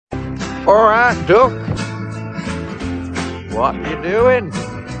All right, Duck. What you doing?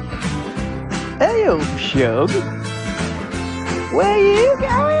 Hey, old Shug. Where you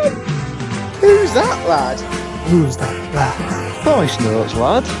going? Who's that lad? Who's that lad? Voice notes,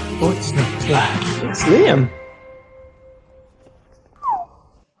 lad. Voice notes, lad. It's Liam.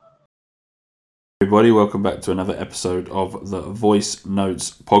 Everybody, welcome back to another episode of the Voice Notes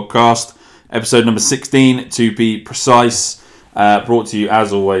podcast. Episode number 16, to be precise. Brought to you,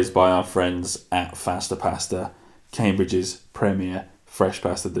 as always, by our friends at Faster Pasta, Cambridge's premier fresh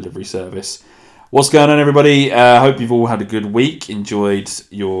pasta delivery service. What's going on, everybody? Hope you've all had a good week. Enjoyed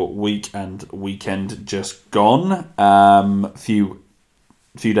your week and weekend just gone. Few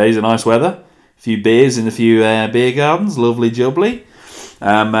days of nice weather. A few beers in a few beer gardens. Lovely jubbly.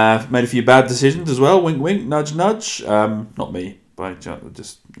 Made a few bad decisions as well. Wink, wink, nudge, nudge. Not me, but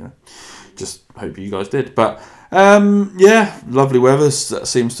just hope you guys did. But lovely weather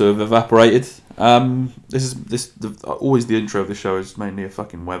seems to have evaporated. Always the intro of the show is mainly a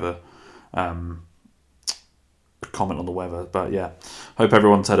fucking weather. A comment on the weather, but yeah, hope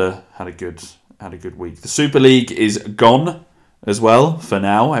everyone's had a good week. The Super League is gone as well for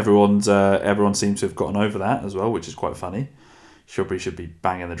now. Everyone seems to have gotten over that as well, which is quite funny. Should be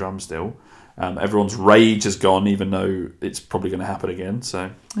banging the drum still. Everyone's rage has gone, even though it's probably going to happen again.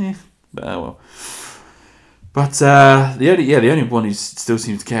 So well. But the only one who still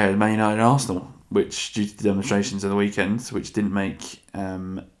seems to care is Man United and Arsenal, which due to the demonstrations of the weekend, which didn't make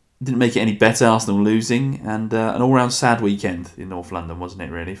it any better. Arsenal losing, and an all-round sad weekend in North London, wasn't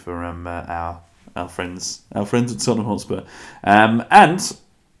it? Really, for our friends at Tottenham Hotspur, and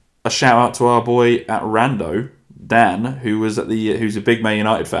a shout out to our boy at Rando, Dan, who's a big Man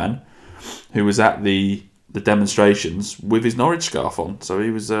United fan, who was at the demonstrations with his Norwich scarf on. So he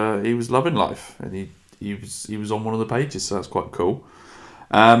was loving life, and he was on one of the pages. So that's quite cool.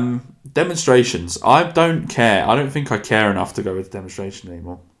 Demonstrations. I don't care. I don't think I care enough to go with the demonstration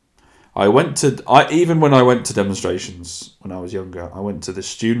anymore. Even when I went to demonstrations when I was younger, I went to the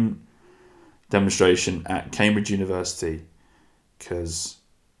student demonstration at Cambridge University because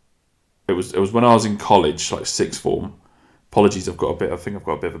it was when I was in college, like sixth form. Apologies, I think I've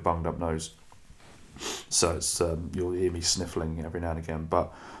got a bit of a bunged up nose, so it's you'll hear me sniffling every now and again.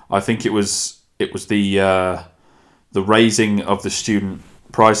 But I think it was the raising of the student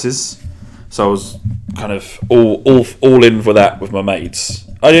prices. So I was kind of all in for that with my mates.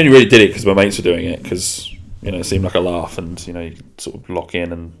 I only really did it because my mates were doing it because it seemed like a laugh and you sort of lock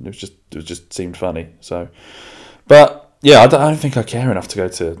in and it just seemed funny. So, but yeah, I don't think I care enough to go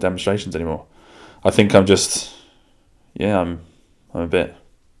to demonstrations anymore. I think I'm just I'm a bit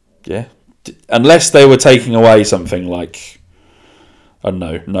unless they were taking away something like, I don't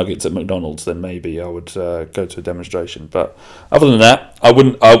know, nuggets at McDonald's, then maybe I would go to a demonstration. But other than that, I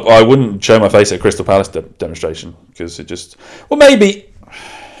wouldn't show my face at a Crystal Palace demonstration because it just, well, maybe,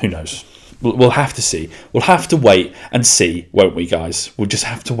 who knows? We'll have to see. We'll have to wait and see, won't we, guys? We'll just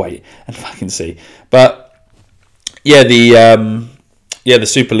have to wait and fucking see. But yeah, the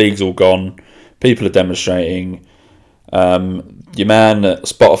Super League's all gone. People are demonstrating. Your man at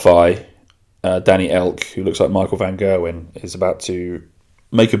Spotify, Danny Elk, who looks like Michael Van Gerwen, is about to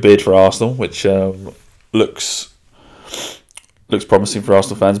make a bid for Arsenal, which looks promising for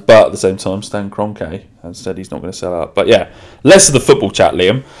Arsenal fans. But at the same time, Stan Kroenke has said he's not going to sell out. But yeah, less of the football chat,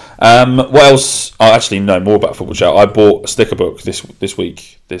 Liam. What else? I actually know more about football chat. I bought a sticker book this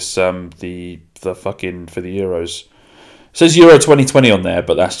week. The fucking for the Euros. It says Euro 2020 on there,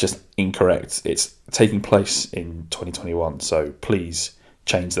 but that's just incorrect. It's taking place in 2021, so please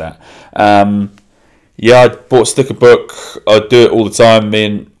change that. I bought a sticker book. I do it all the time. Me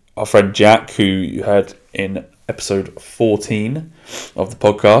and our friend Jack, who you heard in episode 14 of the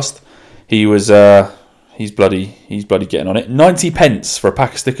podcast, he's bloody getting on it. 90 pence for a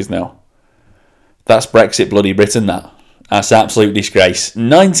pack of stickers now. That's Brexit bloody Britain. That's absolute disgrace.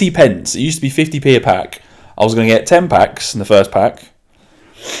 90 pence. It used to be 50p a pack. I was going to get 10 packs in the first pack.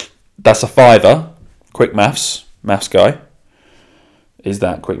 That's a fiver. Quick maths guy. Is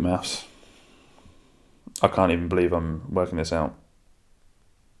that quick maths? I can't even believe I'm working this out.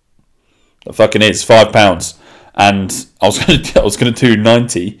 It fucking is £5, and I was going to do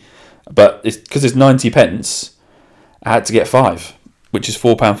 90, but it's because it's 90 pence. I had to get 5, which is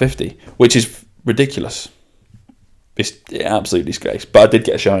 £4.50, which is ridiculous. It's absolute disgrace. But I did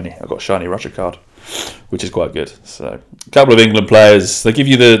get a shiny. I got a shiny Russia card, which is quite good. So a couple of England players. They give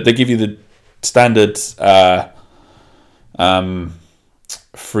you the standard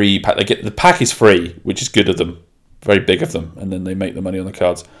free pack. The pack is free, which is good of them, very big of them, and then they make the money on the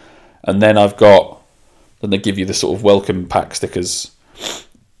cards. And then they give you the sort of welcome pack stickers.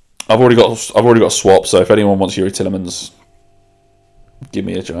 I've already got a swap. So if anyone wants Yuri Tillemans, give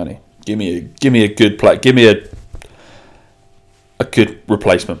me a journey. Give me a good play. Give me a good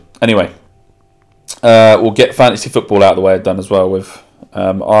replacement. Anyway, we'll get fantasy football out of the way done as well. With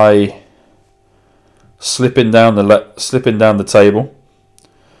I slipping down the table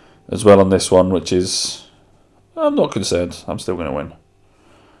as well on this one, which is I'm not concerned. I'm still going to win.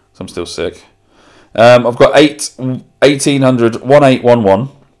 I'm still sick. I've got 1811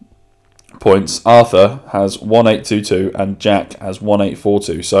 points. Arthur has 1822 and Jack has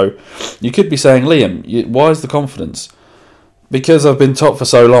 1842. So you could be saying, Liam, why is the confidence? Because I've been top for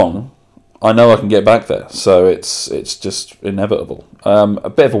so long, I know I can get back there. So it's just inevitable. A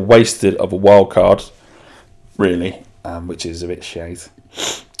bit of a wasted of a wild card, really, which is a bit shade.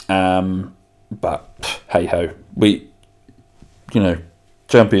 But hey ho, we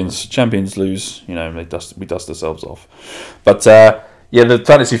champions lose. We dust ourselves off. But the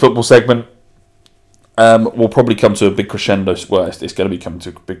fantasy football segment will probably come to a big crescendo. Well, it's going to be coming to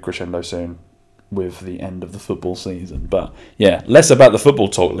a big crescendo soon with the end of the football season. But yeah, less about the football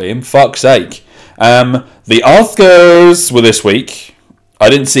talk, Liam. Fuck's sake. The Oscars were this week. I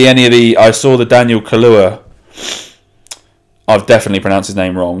didn't see any of the. I saw the Daniel Kaluuya. I've definitely pronounced his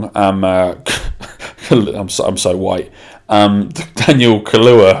name wrong. I'm so white. Daniel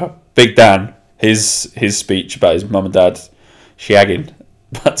Kaluuya, Big Dan, his speech about his mum and dad shagging.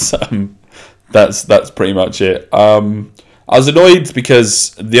 That's pretty much it. I was annoyed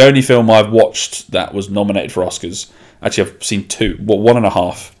because the only film I've watched that was nominated for Oscars, actually I've seen one and a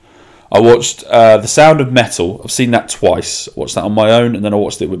half. I watched The Sound of Metal. I've seen that twice. I watched that on my own, and then I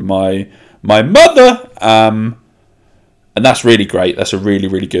watched it with my mother. And that's really great. That's a really,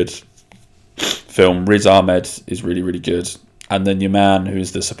 really good film. Riz Ahmed is really, really good. And then your man,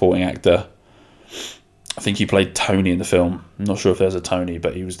 who's the supporting actor, I think he played Tony in the film. I'm not sure if there's a Tony,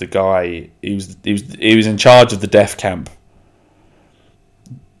 but he was the guy. He was in charge of the deaf camp,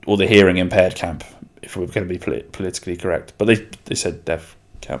 or the hearing impaired camp, if we're going to be politically correct. But they said deaf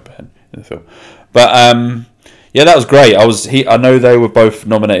camp in the film. But that was great. I know they were both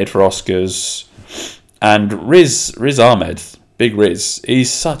nominated for Oscars. And Riz Ahmed, Big Riz,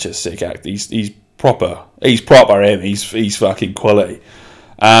 he's such a sick actor. He's proper. He's He's fucking quality.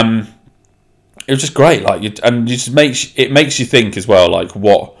 It was just great. It makes you think as well. Like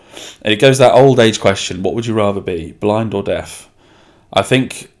what? And it goes that old age question: what would you rather be, blind or deaf? I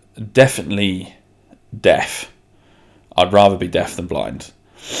think definitely deaf. I'd rather be deaf than blind.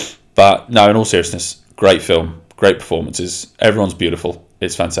 But no, in all seriousness, great film, great performances. Everyone's beautiful.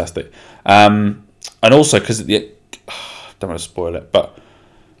 It's fantastic. And also because don't want to spoil it, but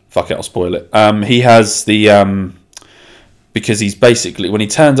fuck it, I'll spoil it. He has the because he's basically, when he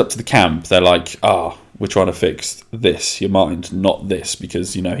turns up to the camp, they're like, we're trying to fix this, your mind, not this,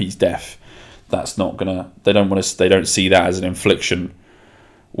 because he's deaf. That's not gonna. They don't see that as an infliction,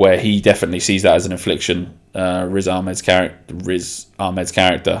 where he definitely sees that as an infliction. Riz Ahmed's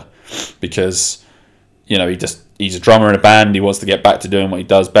character, because he's a drummer in a band. He wants to get back to doing what he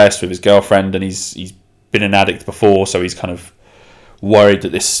does best with his girlfriend, and he's been an addict before, so he's kind of worried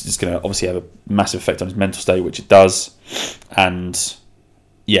that this is going to obviously have a massive effect on his mental state, which it does. And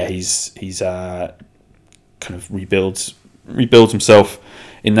yeah, he's kind of rebuilds himself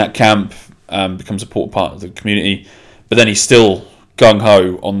in that camp, becomes a important part of the community. But then he's still gung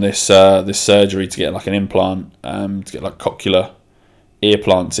ho on this surgery to get like an implant, to get like cochlear ear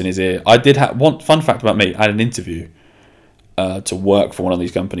plants in his ear. I did have one fun fact about me. I had an interview to work for one of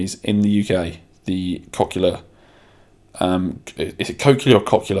these companies in the UK. The cochlear, is it cochlear or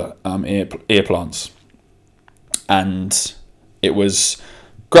cochlear ear plants, and it was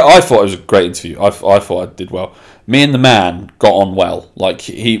great. I thought it was a great interview. I thought I did well. Me and the man got on well. Like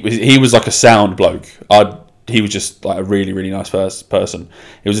he was like a sound bloke. He was just like a really, really nice person.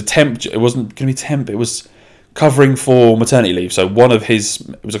 It was a temp. It wasn't going to be temp. It was covering for maternity leave. So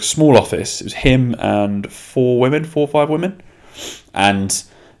it was a small office. It was him and 4 or 5 women, and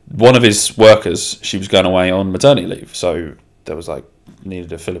one of his workers, she was going away on maternity leave. So there was needed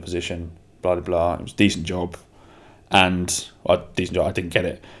to fill a position, blah blah blah. It was a decent job, and I didn't get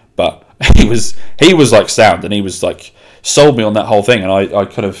it, but he was like sound, and he was like sold me on that whole thing, and I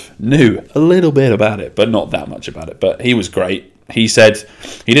kind of knew a little bit about it, but not that much about it. But he was great. He said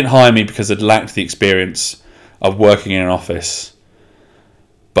he didn't hire me because I lacked the experience of working in an office,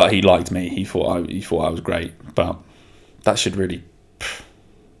 but he liked me. He thought I was great. But that should really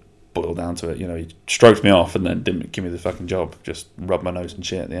boil down to it. He stroked me off and then didn't give me the fucking job. Just rubbed my nose and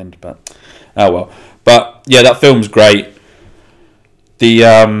shit at the end. But oh well. But yeah, that film's great.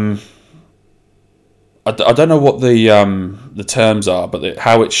 The I don't know what the terms are, but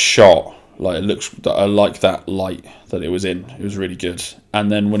how it's shot, like it looks. I like that light that it was in. It was really good.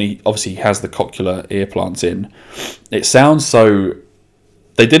 And then when he obviously has the cochlear ear plants in, it sounds so.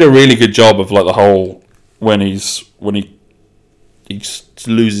 They did a really good job of like the whole when he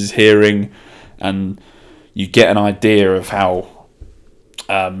loses hearing, and you get an idea of how,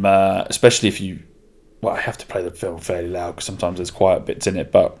 especially if you. Well, I have to play the film fairly loud because sometimes there's quiet bits in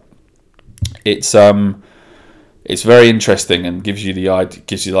it, but it's very interesting and gives you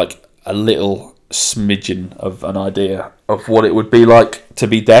like a little smidgen of an idea of what it would be like to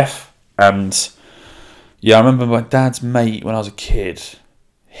be deaf. And yeah, I remember my dad's mate when I was a kid.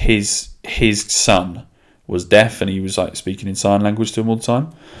 His son was deaf, and he was like speaking in sign language to him all the time.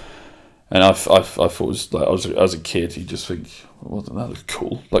 And I thought it was like as a kid, you just think, well, that looks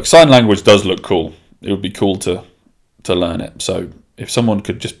cool. Like sign language does look cool. It would be cool to learn it. So if someone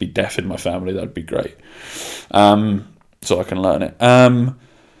could just be deaf in my family, that'd be great. So I can learn it.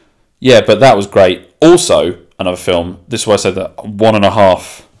 Yeah, but that was great. Also, another film. This is why I said that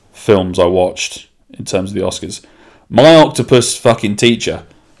 1.5 films I watched in terms of the Oscars. My Octopus Fucking Teacher.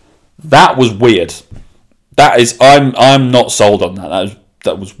 That was weird. That is, I'm not sold on that.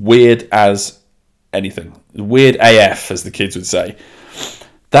 That was weird as anything. Weird AF, as the kids would say.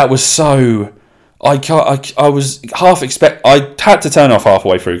 That was so. I was half expect. I had to turn off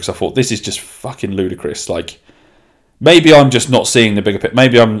halfway through because I thought this is just fucking ludicrous. Like, maybe I'm just not seeing the bigger picture.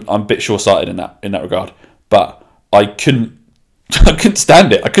 Maybe I'm a bit short-sighted in that regard. But I couldn't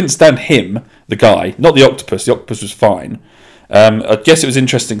stand it. I couldn't stand him, the guy, not the octopus. The octopus was fine. I guess it was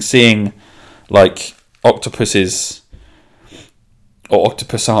interesting seeing like octopuses or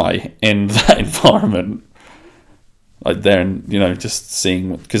octopusi in that environment, like there, and just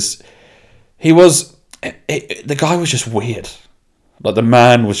seeing because. The guy was just weird. Like the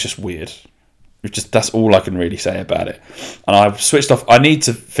man was just weird. That's all I can really say about it. And I've switched off. I need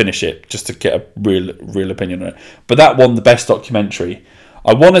to finish it just to get a real opinion on it. But that won the best documentary.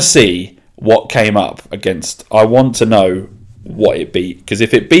 I want to see what came up against. I want to know what it beat, because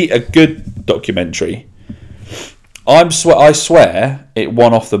if it beat a good documentary, I swear it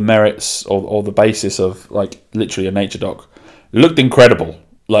won off the merits or the basis of like literally a nature doc. It looked incredible.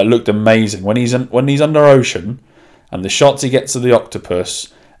 Like looked amazing when he's under ocean, and the shots he gets of the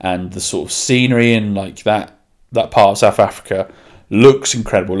octopus and the sort of scenery in like that part of South Africa looks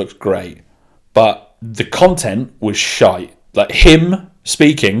incredible, looks great. But the content was shite. Like him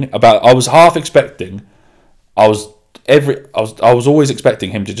speaking about, I was half expecting, I was always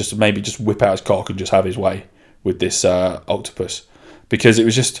expecting him to just maybe just whip out his cock and just have his way with this octopus, because it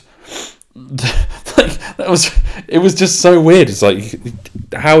was just. Like it was just so weird. It's like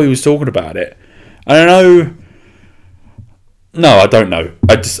how he was talking about it. I don't know. I don't know.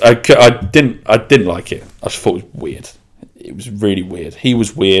 I didn't like it. I just thought it was weird. It was really weird. He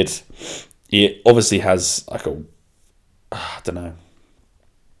was weird. He obviously has like I don't know.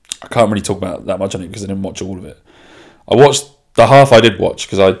 I can't really talk about that much on it because I didn't watch all of it. I watched the half I did watch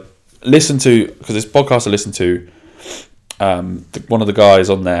because this podcast I listened to. One of the guys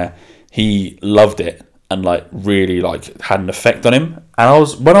on there. He loved it and like really like had an effect on him. And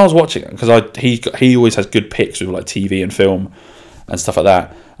when I was watching it, because he always has good picks with like TV and film and stuff like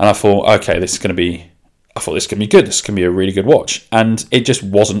that. And I thought, okay, this is going to be good. This can be a really good watch. And it just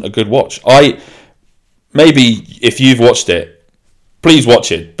wasn't a good watch. Maybe if you've watched it, please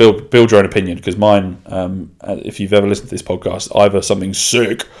watch it. Build your own opinion, because mine, if you've ever listened to this podcast, either something's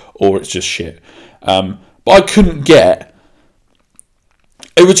sick or it's just shit. But I couldn't get.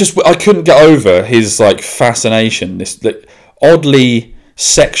 It was just I couldn't get over his like fascination, this like, oddly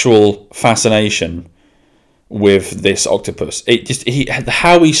sexual fascination with this octopus.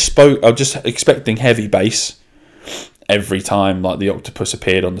 How he spoke. I was just expecting heavy bass every time like the octopus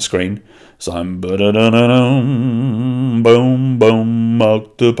appeared on the screen. So I'm boom boom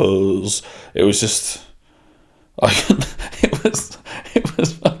octopus. It was just it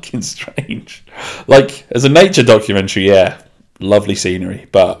was fucking strange. Like as a nature documentary, yeah. Lovely scenery,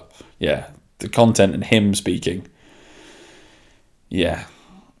 but yeah, the content and him speaking, yeah,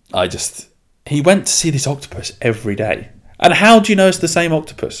 he went to see this octopus every day. And how do you know it's the same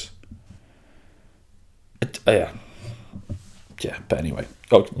octopus? Yeah, but anyway,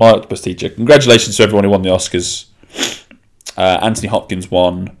 My Octopus Teacher. Congratulations to everyone who won the Oscars. Anthony Hopkins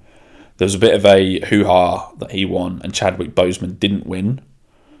won. There was a bit of a hoo-ha that he won and Chadwick Boseman didn't win.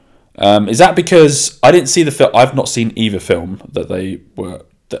 Is that because I didn't see the film? I've not seen either film that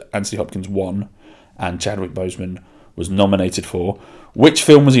Anthony Hopkins won and Chadwick Boseman was nominated for. Which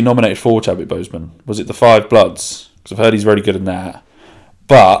film was he nominated for, Chadwick Boseman? Was it The Five Bloods? Because I've heard he's very good in that.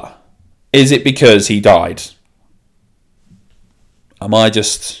 But Is it because he died?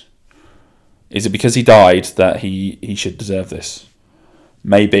 Is it because he died that he should deserve this?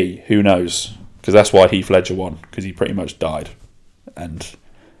 Maybe. Who knows? Because that's why Heath Ledger won, because he pretty much died. And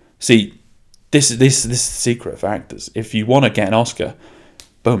see, this is the secret for actors. If you want to get an Oscar,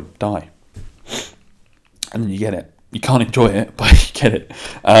 boom, die. And then you get it. You can't enjoy it, but you get it.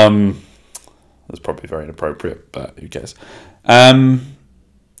 That's probably very inappropriate, but who cares?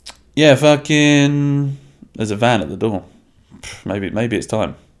 Yeah, fucking... There's a van at the door. Maybe it's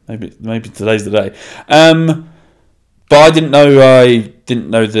time. Maybe today's the day. But I didn't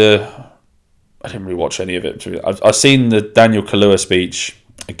really watch any of it. I've seen the Daniel Kaluuya speech.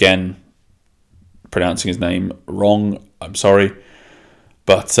 Again, pronouncing his name wrong. I'm sorry.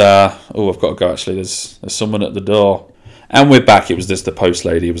 But, I've got to go actually. There's someone at the door. And we're back. It was just the post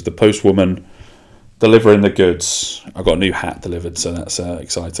lady. It was the post woman delivering the goods. I got a new hat delivered, so that's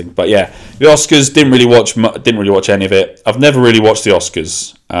exciting. But yeah, the Oscars, didn't really watch any of it. I've never really watched the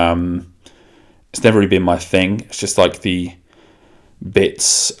Oscars. It's never really been my thing. It's just like the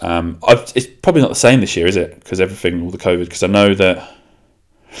bits. It's probably not the same this year, is it? Because all the COVID. Because I know that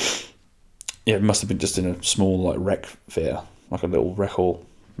it must have been just in a small like rec theatre, like a little rec hall,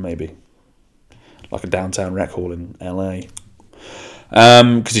 maybe, like a downtown rec hall in LA.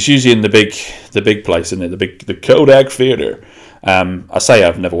 Because it's usually in the big place, isn't it? The Kodak Theatre. I say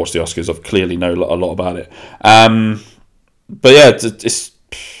I've never watched the Oscars. I clearly know a lot about it. But yeah, it's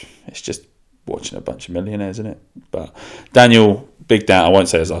just watching a bunch of millionaires, isn't it? But Daniel, Big Dan, I won't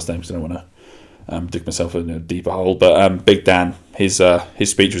say his last name because I don't want to dig myself in a deeper hole. But Big Dan, his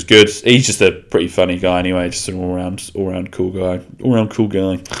speech was good. He's just a pretty funny guy anyway, just an all round cool guy.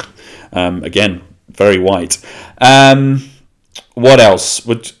 Again, very white. What else?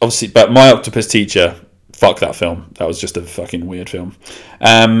 But My Octopus Teacher, fuck that film. That was just a fucking weird film.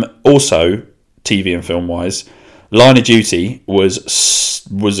 Also, TV and film wise, Line of Duty was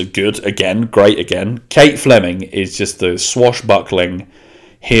great again. Kate Fleming is just the swashbuckling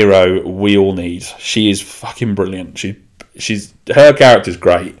hero we all need. She is fucking brilliant. Her character's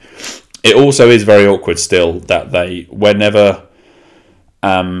great. It also is very awkward still that whenever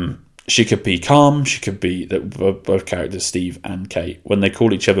she could be calm, she could be both characters, Steve and Kate, when they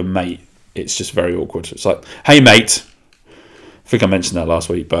call each other mate, it's just very awkward. It's like, hey mate. I think I mentioned that last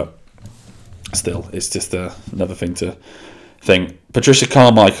week, but still, it's just another thing to think. Patricia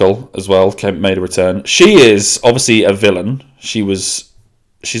Carmichael as well made a return. She is obviously a villain. She's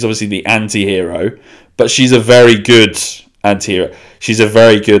obviously the anti-hero, but she's a very good anti-hero. She's a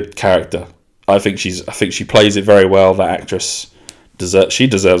very good character. I think she plays it very well. That actress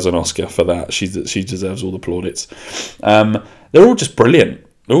deserves an Oscar for that. She deserves all the plaudits. They're all just brilliant.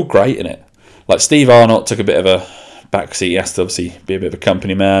 They're all great in it. Like Steve Arnott took a bit of a backseat. He has to obviously be a bit of a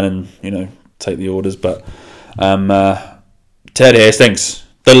company man and take the orders. But Ted Hastings,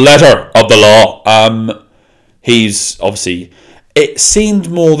 the letter of the law. He's obviously. It seemed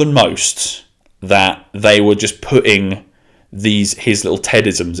more than most that they were just putting his little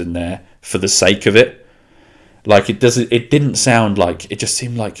Tedisms in there for the sake of it. Like it didn't sound like, it just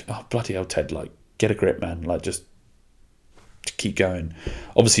seemed like, oh bloody hell Ted, like get a grip man, like just keep going.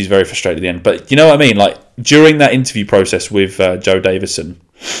 Obviously he's very frustrated at the end, but you know what I mean, like during that interview process with Joe Davison,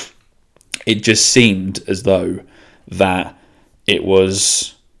 it just seemed as though that it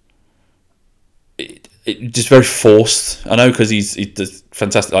was it just very forced. I know because he's the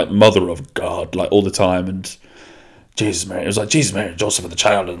fantastic like mother of God like all the time, and Jesus Mary, it was like Jesus Mary, Joseph and the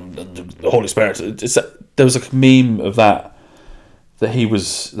child and the Holy Spirit. There was a meme of that he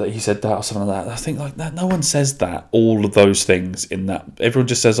said that or something like that. I think like that no one says that, all of those things in that. Everyone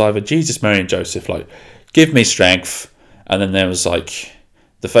just says either Jesus, Mary and Joseph, like give me strength, and then there was like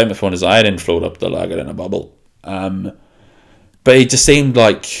the famous one is I didn't float up the lager in a bubble. But it just seemed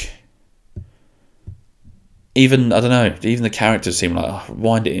like even the characters seemed like, oh,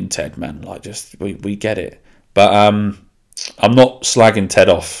 wind it in Ted man, like just we get it. But I'm not slagging Ted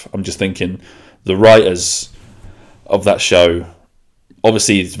off. I'm just thinking the writers of that show,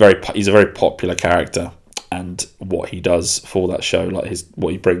 obviously he's a very popular character, and what he does for that show, like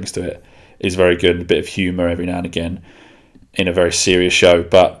what he brings to it, is very good. A bit of humour every now and again in a very serious show,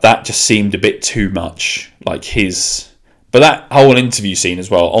 but that just seemed a bit too much. Like but that whole interview scene as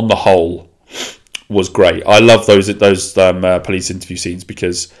well, on the whole, was great. I love those police interview scenes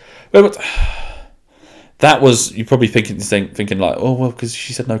because. That was, you're probably thinking like, oh well, because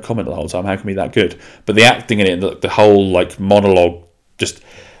she said no comment the whole time. How can it be that good? But the acting in it, the whole like monologue,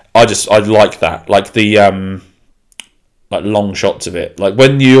 I like that. Like the like long shots of it. Like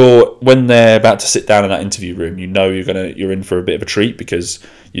when they're about to sit down in that interview room, you're in for a bit of a treat because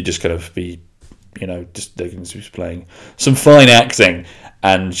you're just gonna be, just they're going to be playing some fine acting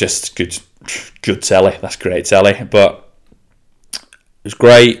and just good telly. That's great telly. But it was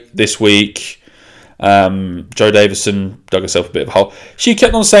great this week. Jo Davison dug herself a bit of a hole. She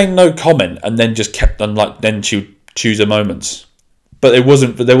kept on saying no comment and then just kept on then she would choose her moments. But they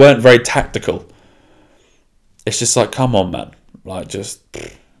weren't very tactical. It's just like, come on, man. Like, just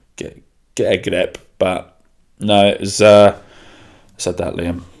get a grip. But no, it was I said that,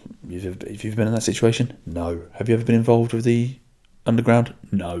 Liam. Have you been in that situation? No. Have you ever been involved with the underground?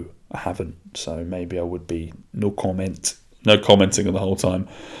 No, I haven't. So maybe I would be no commenting the whole time.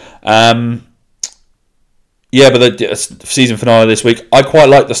 Yeah, but the season finale this week, I quite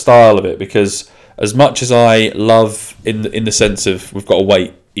like the style of it because as much as I love in the sense of we've got to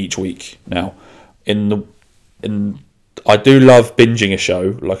wait each week now, I do love binging a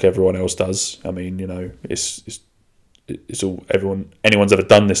show like everyone else does. I mean, it's all anyone's ever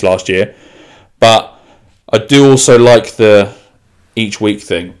done this last year, but I do also like the each week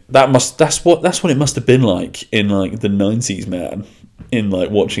thing. That's what it must have been like in like the 90s, man. In like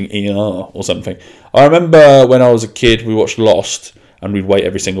watching ER or something. I remember when I was a kid, we watched Lost, and we'd wait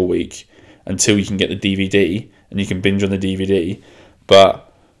every single week until you can get the DVD and you can binge on the DVD.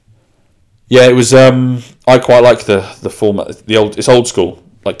 But yeah, it was. I quite like the format. It's old school.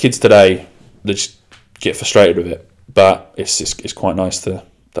 Like kids today, they just get frustrated with it. But it's quite nice to.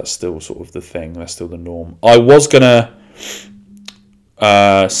 That's still sort of the thing. That's still the norm. I was gonna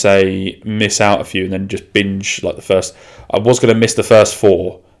say miss out a few and then just binge like the first. I was gonna miss the first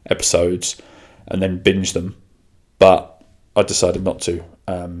 4 episodes and then binge them, but I decided not to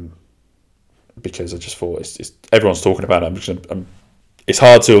because I just thought it's everyone's talking about it. It's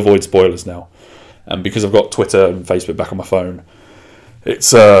hard to avoid spoilers now, and because I've got Twitter and Facebook back on my phone,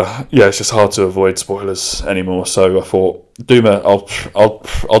 it's just hard to avoid spoilers anymore. So I thought,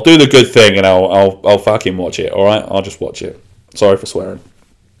 I'll do the good thing and I'll fucking watch it. All right, I'll just watch it. Sorry for swearing.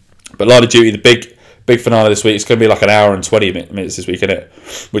 But Line of Duty, the big finale this week. It's going to be like an hour and 20 minutes this week, isn't it?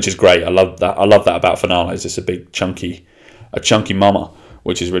 Which is great. I love that. I love that about finales. It's a big chunky mama,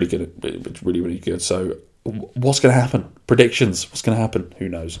 which is really good. It's really, really good. So what's going to happen? Predictions. What's going to happen? Who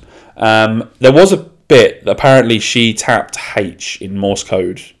knows? There was a bit. Apparently, she tapped H in Morse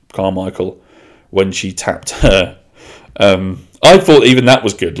code, Carmichael, when she tapped her. I thought even that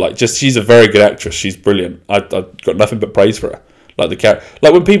was good. Like, just she's a very good actress. She's brilliant. I've got nothing but praise for her. Like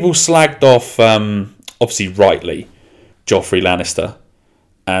when people slagged off, obviously rightly, Joffrey Lannister,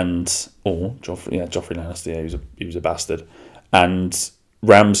 Joffrey Lannister. Yeah, he was a bastard, and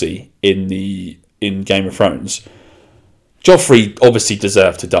Ramsay in Game of Thrones. Joffrey obviously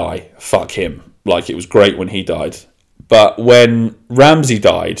deserved to die. Fuck him. Like, it was great when he died, but when Ramsay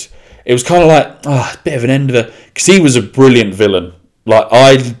died, it was kind of like a bit of an end of it because he was a brilliant villain. Like,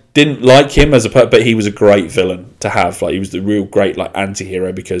 I didn't like him but he was a great villain to have. Like, he was the real great like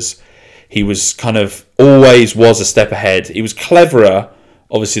anti-hero because he was kind of always was a step ahead. He was cleverer,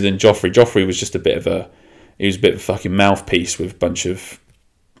 obviously, than Joffrey. Joffrey was just a bit of a fucking mouthpiece with a bunch of.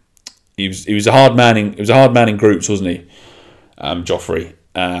 He was a hard man in groups, wasn't he? Joffrey.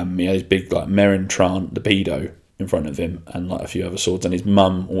 He had his big like Meryn Trant, the pedo, in front of him, and like a few other swords. And his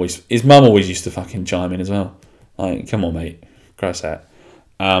mum always used to fucking chime in as well. Like, come on, mate. Gross hat.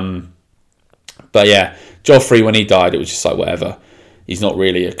 But yeah, Joffrey, when he died, it was just like whatever. He's not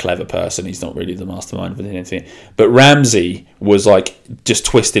really a clever person. He's not really the mastermind within anything. But Ramsay was like just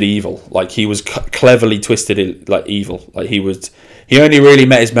twisted evil. Like, he was cleverly twisted like evil. Like, he only really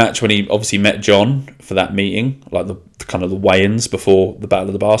met his match when he obviously met Jon for that meeting, like the kind of the weigh-ins before the Battle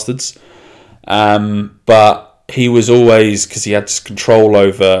of the Bastards. But he was always, because he had control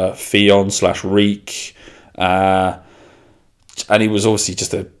over Theon / Reek, and he was obviously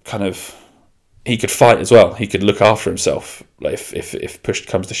just a kind of, he could fight as well. He could look after himself, like if push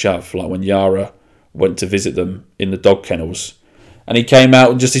comes to shove. Like when Yara went to visit them in the dog kennels, and he came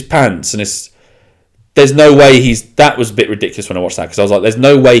out in just his pants, and there's no way that was a bit ridiculous when I watched that, because I was like, there's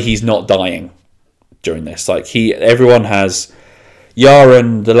no way he's not dying during this. Like, everyone has, Yara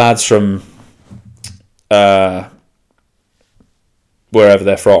and the lads from wherever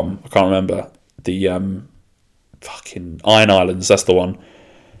they're from, I can't remember, the fucking Iron Islands, that's the one.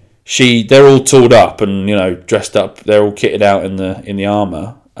 They're all tooled up and dressed up. They're all kitted out in the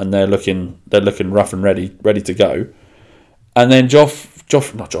armor, and they're looking rough and ready to go. And then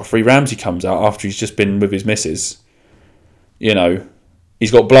Ramsay comes out after he's just been with his missus.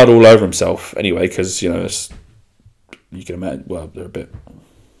 He's got blood all over himself anyway, because you can imagine. Well, they're a bit.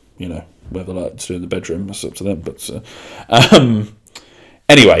 whether they like to do in the bedroom, that's up to them. But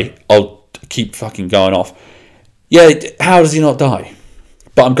anyway, I'll keep fucking going off. Yeah, how does he not die?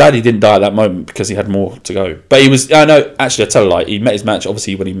 But I'm glad he didn't die at that moment because he had more to go. But he was, I know, actually, I tell a lie. He met his match,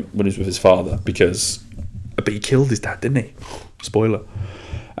 obviously, when he was with his father but he killed his dad, didn't he? Spoiler.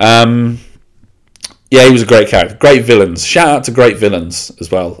 Yeah, he was a great character. Great villains. Shout out to great villains as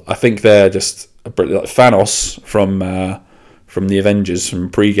well. I think they're just like Thanos from the Avengers, from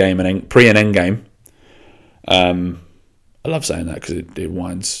pre and Endgame. I love saying that because it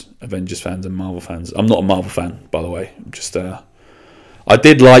winds Avengers fans and Marvel fans. I'm not a Marvel fan, by the way. I'm just I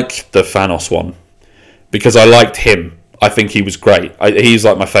did like the Thanos one because I liked him. I think he was great. He's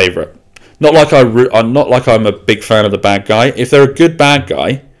like my favourite. Not like I'm a big fan of the bad guy. If they're a good bad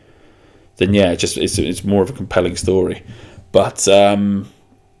guy, then yeah, it's more of a compelling story. But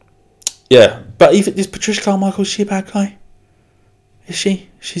yeah. But even is Patricia Carmichael, is she a bad guy? Is she?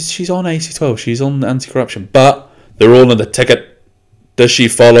 She's on AC-12. She's on anti-corruption. But they're all on the ticket. Does she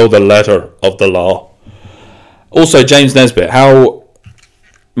follow the letter of the law? Also, James Nesbitt. How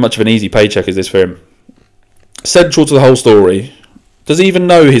much of an easy paycheck is this for him? Central to the whole story. Does he even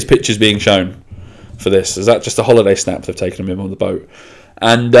know his picture's being shown for this? Is that just a holiday snap they've taken him on the boat?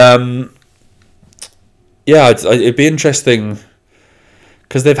 And yeah, it'd be interesting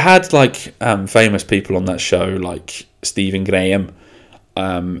because they've had like famous people on that show, like Stephen Graham.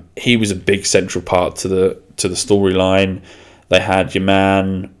 He was a big central part to the storyline. They had your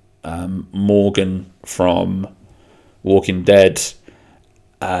man Morgan from Walking Dead.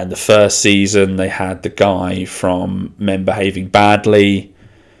 And the first season, they had the guy from Men Behaving Badly.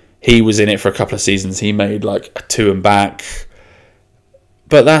 He was in it for a couple of seasons. He made like a 2 and back.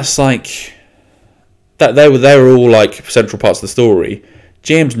 But that's like that. They were all like central parts of the story.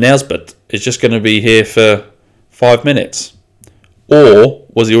 James Nesbitt is just going to be here for 5 minutes, or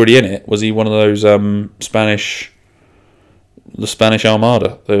was he already in it? Was he one of those the Spanish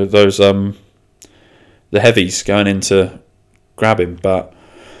Armada? Those the heavies going in to grab him, but.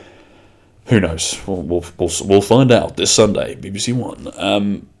 Who knows? We'll find out this Sunday, BBC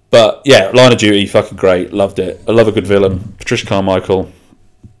One. But yeah, Line of Duty, fucking great, loved it. I love a good villain. Patricia Carmichael,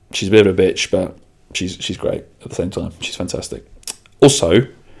 she's a bit of a bitch, but she's great at the same time. She's fantastic. Also,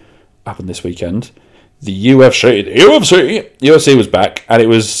 happened this weekend, the UFC was back, and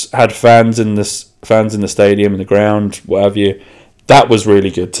it had fans in the stadium, in the ground, what have you. That was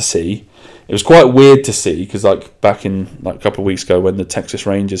really good to see. It was quite weird to see because like back in like a couple of weeks ago when the Texas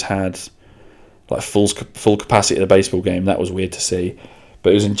Rangers had like full capacity at the baseball game, that was weird to see.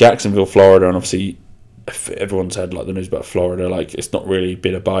 But it was in Jacksonville, Florida, and obviously everyone's had like the news about Florida, like it's not really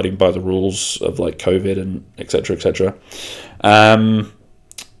been abiding by the rules of like COVID and etc. And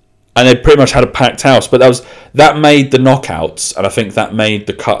they pretty much had a packed house. But that made the knockouts, and I think that made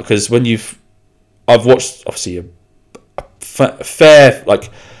the cut because I've watched obviously a fair like.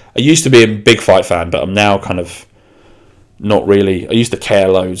 I used to be a big fight fan, but I'm now kind of not really. I used to care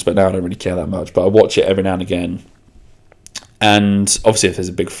loads, but now I don't really care that much. But I watch it every now and again. And obviously, if there's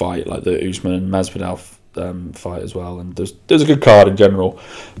a big fight like the Usman and Masvidal fight as well, and there's a good card in general.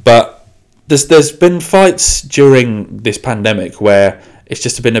 But there's been fights during this pandemic where it's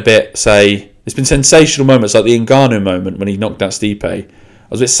just been a bit, there's been sensational moments like the Ngannou moment when he knocked out Stipe. I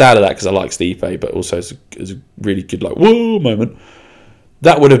was a bit sad at that because I like Stipe, but also it's a really good like whoa moment.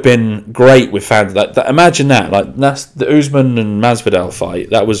 That would have been great with fans. Imagine that. Like that's the Usman and Masvidal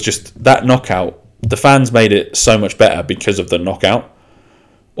fight. That was just that knockout. The fans made it so much better because of the knockout.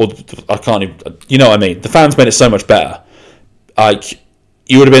 Or I can't even. You know what I mean? The fans made it so much better. Like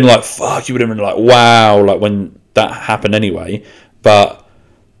you would have been like fuck. You would have been like wow. Like when that happened anyway. But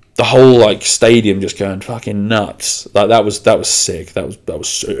the whole like stadium just going fucking nuts. Like that was sick. That was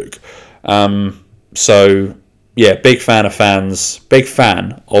sick. So. Yeah, big fan of the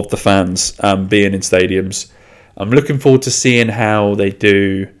fans being in stadiums. I'm looking forward to seeing how they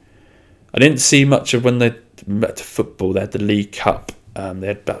do. I didn't see much of when they met to football. They had the League Cup. They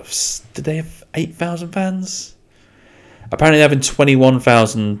had did they have 8,000 fans? Apparently they're having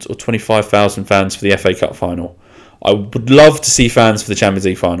 21,000 or 25,000 fans for the FA Cup final. I would love to see fans for the Champions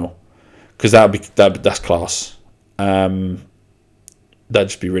League final because that's class. That'd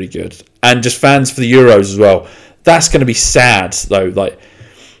just be really good. And just fans for the Euros as well. That's going to be sad, though. Like,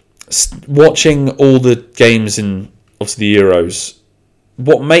 watching all the games in, obviously, the Euros,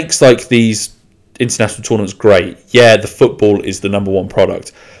 what makes, like, these international tournaments great, yeah, the football is the number one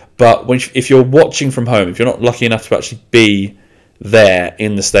product. But if you're watching from home, if you're not lucky enough to actually be there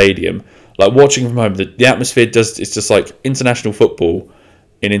in the stadium, like, watching from home, the atmosphere it's just, like, international football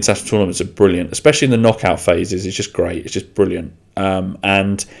in international tournaments are brilliant, especially in the knockout phases. It's just great. It's just brilliant.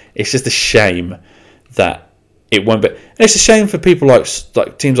 And it's just a shame that it won't be. And it's a shame for people like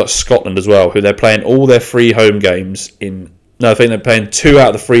teams like Scotland as well, who they're playing all their free home games in. No, I think they're playing two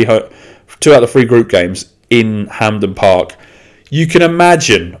out of the three group games in Hampden Park. You can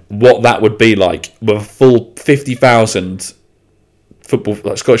imagine what that would be like with a full 50,000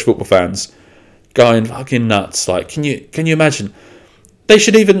 Scottish football fans going fucking nuts. Like, can you imagine? They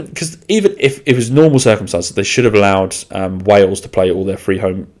should because even if it was normal circumstances, they should have allowed Wales to play all their free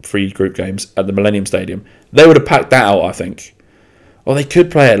group games at the Millennium Stadium. They would have packed that out, I think. Or they could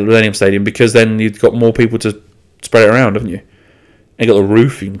play at the Millennium Stadium because then you've got more people to spread it around, haven't you? And you got the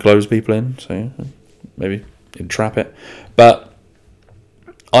roof, you can close people in, so maybe entrap it. But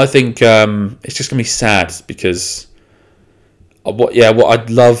I think it's just going to be sad because what I'd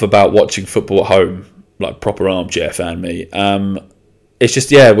love about watching football at home, like proper armchair fan me, it's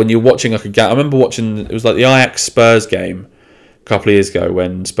just, when you're watching like a game. I remember watching, it was like the Ajax Spurs game a couple of years ago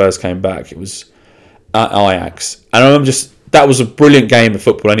when Spurs came back. It was at Ajax. And I remember that was a brilliant game of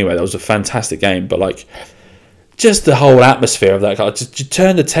football anyway. That was a fantastic game. But like, just the whole atmosphere of that. You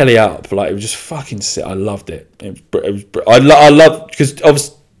turn the telly up. Like, it was just fucking sick. I loved it. I love, because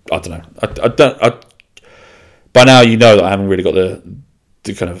obviously, I don't know. By now you know that I haven't really got the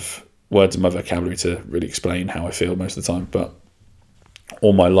kind of words in my vocabulary to really explain how I feel most of the time. But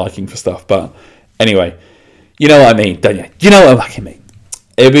or my liking for stuff, but anyway, you know what I mean, don't you? You know what I fucking mean.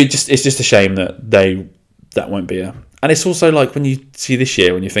 It's just a shame that won't be and it's also like when you see this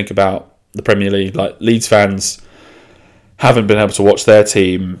year, when you think about the Premier League, like Leeds fans haven't been able to watch their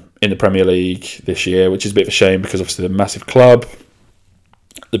team in the Premier League this year, which is a bit of a shame because obviously they're a massive club.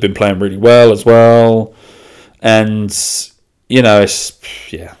 They've been playing really well as well, and you know it's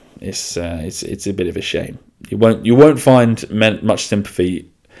a bit of a shame. You won't find much sympathy.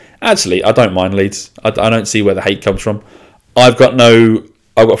 Actually, I don't mind Leeds. I don't see where the hate comes from. I've got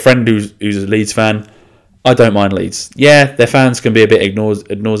a friend who's a Leeds fan. I don't mind Leeds. Yeah, their fans can be a bit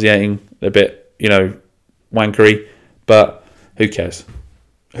nauseating, a bit, wankery, but who cares?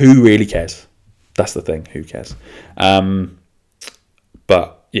 Who really cares? That's the thing. Who cares?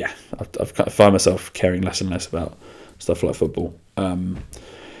 But yeah, I've kind of find myself caring less and less about stuff like football.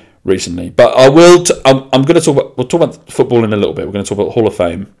 Recently, but I will. I'm going to talk about. We'll talk about football in a little bit. We're going to talk about Hall of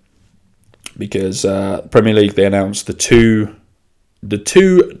Fame because Premier League, they announced the two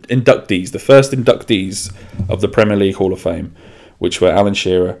inductees, the first inductees of the Premier League Hall of Fame, which were Alan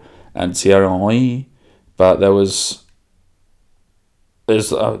Shearer and Thierry Henry. But there's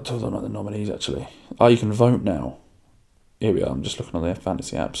talking about the nominees actually. You can vote now. Here we are. I'm just looking on their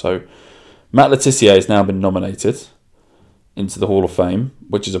fantasy app. So Matt Le Tissier has now been nominated into the Hall of Fame,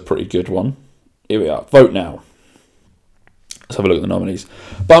 which is a pretty good one. Here we are. Vote now. Let's have a look at the nominees.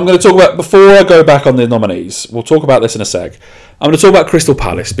 But I'm going to talk about, before I go back on the nominees, we'll talk about this in a sec. I'm going to talk about Crystal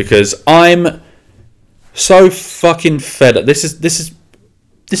Palace because I'm so fucking fed up. This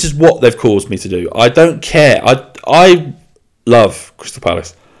is what they've caused me to do. I don't care. I love Crystal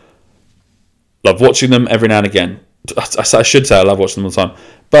Palace. Love watching them every now and again. I should say I love watching them all the time.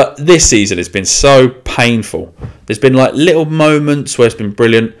 But this season has been so painful. There's been like little moments where it's been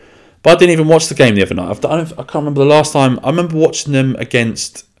brilliant. But I didn't even watch the game the other night. I can't remember the last time. I remember watching them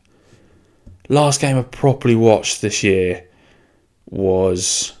against... Last game I properly watched this year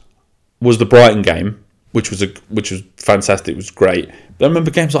was the Brighton game, which was fantastic. It was great. But I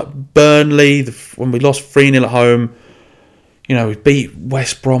remember games like Burnley, when we lost 3-0 at home. We beat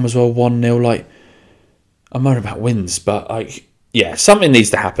West Brom as well, 1-0. Like, I'm moaning about wins, but like... Yeah, something needs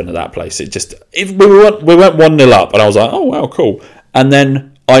to happen at that place. We went 1-0 up, and I was like, "Oh wow, cool." And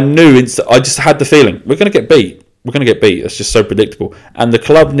then I knew I just had the feeling we're going to get beat. We're going to get beat. That's just so predictable. And the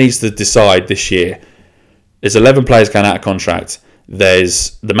club needs to decide this year. There's 11 players going out of contract.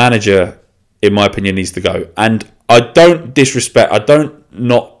 There's the manager, in my opinion, needs to go. And I don't disrespect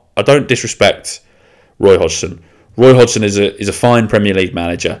Roy Hodgson. Roy Hodgson is a fine Premier League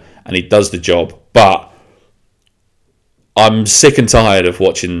manager, and he does the job, but I'm sick and tired of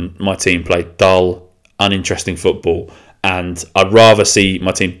watching my team play dull, uninteresting football, and I'd rather see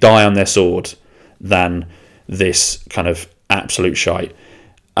my team die on their sword than this kind of absolute shite.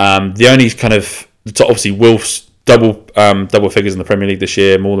 The only kind of obviously Wolves double figures in the Premier League this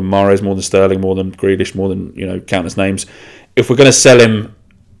year, more than Mahrez, more than Sterling, more than Grealish, more than countless names. If we're going to sell him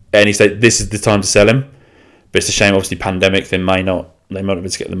at any stage, this is the time to sell him. But it's a shame, obviously, pandemic. They might not be able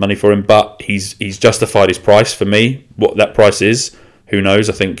to get the money for him, but he's justified his price for me. What that price is, who knows?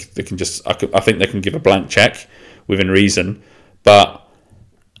 I think they can give a blank check within reason. But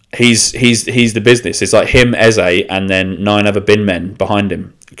he's the business. It's like him, Eze, and then 9 other bin men behind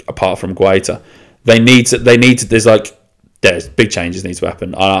him, apart from Guaita. They need to. There's big changes need to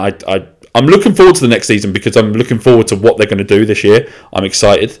happen. I'm looking forward to the next season because I'm looking forward to what they're going to do this year. I'm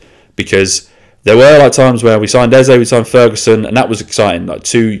excited because there were like times where we signed Eze, we signed Ferguson, and that was exciting. Like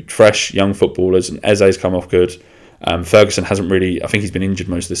 2 fresh young footballers, and Eze's come off good. Ferguson hasn't really. I think he's been injured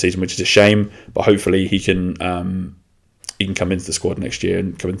most of the season, which is a shame. But hopefully he can come into the squad next year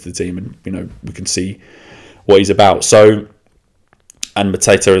and come into the team, and we can see what he's about. So, and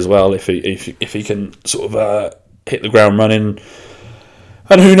Mateta as well, if he can sort of hit the ground running,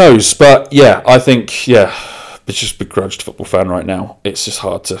 and who knows? But yeah, I think it's just a begrudged football fan right now. It's just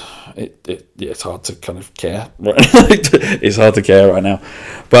hard to it's hard to kind of care. Right? It's hard to care right now.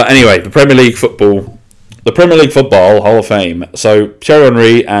 But anyway, the Premier League Football Hall of Fame. So Thierry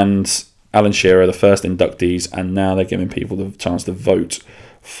Henry and Alan Shearer are the first inductees, and now they're giving people the chance to vote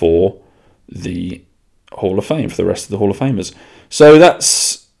for the Hall of Fame, for the rest of the Hall of Famers. So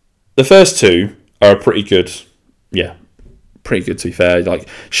that's the first 2 are pretty good. Yeah, pretty good to be fair. Like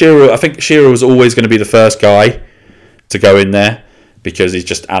Shearer, I think Shearer was always going to be the first guy to go in there because he's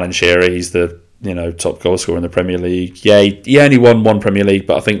just Alan Shearer. He's the top goal scorer in the Premier League. Yeah, he only won 1 Premier League,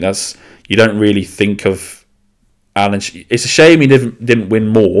 but I think you don't really think of Alan. It's a shame he didn't win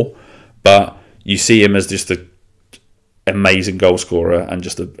more, but you see him as just an amazing goal scorer and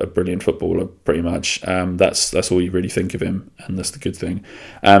just a brilliant footballer, pretty much. That's all you really think of him, and that's the good thing.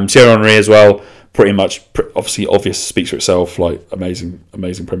 Thierry Henry as well, pretty much, obvious, speaks for itself. Like amazing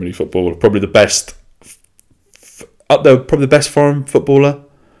Premier League footballer, probably the best up there, probably the best foreign footballer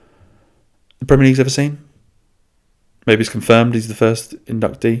the Premier League's ever seen. Maybe it's confirmed he's the first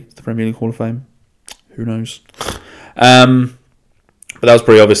inductee to the Premier League Hall of Fame. Who knows? But that was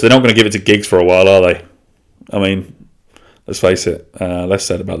pretty obvious. They're not going to give it to Giggs for a while, are they? I mean, let's face it. Less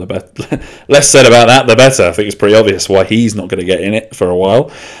said about that, the better. I think it's pretty obvious why he's not going to get in it for a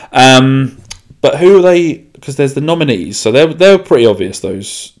while. But who are they? Because there's the nominees, so they're pretty obvious.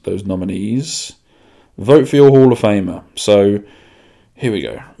 Those nominees. Vote for your Hall of Famer. So here we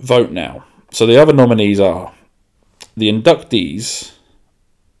go. Vote now. So the other nominees are the inductees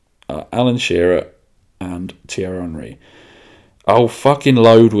are Alan Shearer and Thierry Henry. Oh, fucking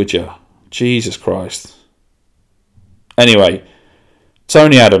load, would you? Jesus Christ. Anyway,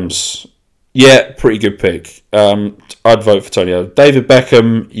 Tony Adams. Yeah, pretty good pick. I'd vote for Tony Adams. David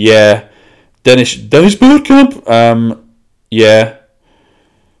Beckham. Yeah. Dennis Bergkamp. Yeah.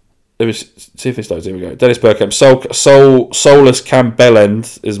 See if this loads. Here we go. Dennis Bergkamp. Solus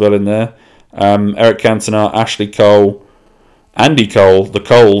Campbellend is well in there. Eric Cantona. Ashley Cole. Andy Cole, the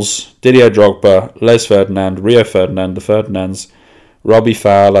Coles, Didier Drogba, Les Ferdinand, Rio Ferdinand, the Ferdinands, Robbie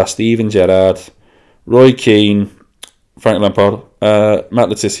Fowler, Steven Gerrard, Roy Keane, Frank Lampard, Matt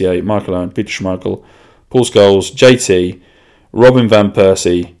Le Tissier, Michael Owen, Peter Schmeichel, Paul Scholes, JT, Robin Van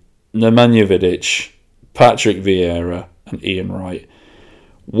Persie, Nemanja Vidic, Patrick Vieira, and Ian Wright.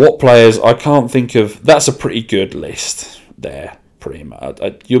 What players? I can't think of. That's a pretty good list there, pretty much.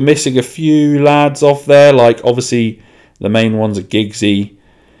 You're missing a few lads off there, like obviously. The main ones are Giggsy.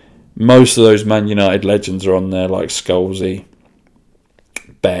 Most of those Man United legends are on there, like Scholesy,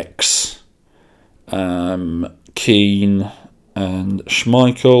 Becks, Keane, and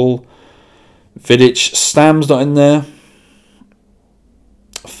Schmeichel. Vidic, Stam's not in there.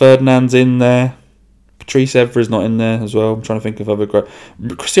 Ferdinand's in there. Patrice Evra's not in there as well. I'm trying to think of other great.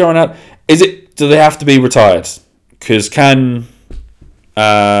 Cristiano Ronaldo. Do they have to be retired? Because can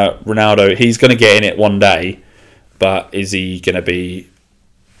Ronaldo? He's going to get in it one day. But is he going to be...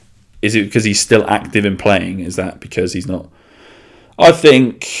 Is it because he's still active in playing? Is that because he's not... I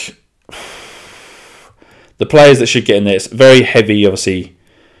think the players that should get in there, it's very heavy, obviously,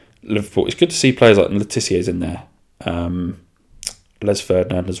 Liverpool. It's good to see players like Le Tissier's in there. Les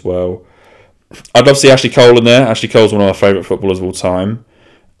Ferdinand as well. I'd love to see Ashley Cole in there. Ashley Cole's one of my favourite footballers of all time.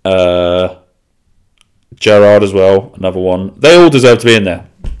 Gerrard as well, another one. They all deserve to be in there.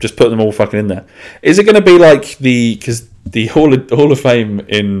 Just put them all fucking in there. Is it going to be like because the Hall of Fame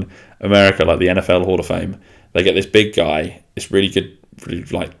in America, like the NFL Hall of Fame, they get this big guy, this really good,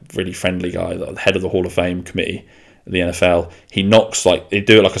 really friendly guy, the head of the Hall of Fame committee at the NFL. He knocks, like, they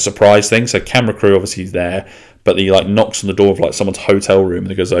do it like a surprise thing. So camera crew obviously is there, but he like knocks on the door of like someone's hotel room and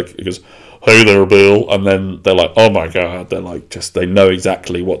he goes, "Hey there, Bill," and then they're like, "Oh my god!" They're like, they know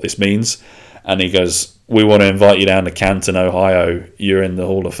exactly what this means, and he goes, "We want to invite you down to Canton, Ohio. You're in the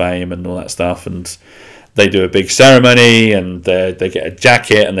Hall of Fame and all that stuff." And they do a big ceremony, and they get a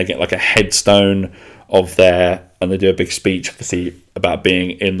jacket, and they get like a headstone of and they do a big speech, obviously, about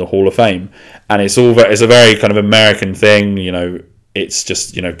being in the Hall of Fame. And it's a very kind of American thing, you know. It's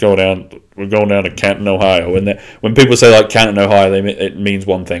just, we're going down to Canton, Ohio. And when people say like Canton, Ohio, it means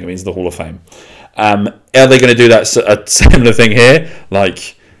one thing. It means the Hall of Fame. Are they going to do a similar thing here?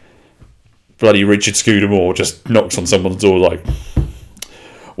 Like bloody Richard Scudamore just knocks on someone's door like,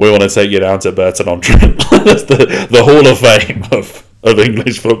 we want to take you down to Burton-on-Trent. That's the Hall of Fame of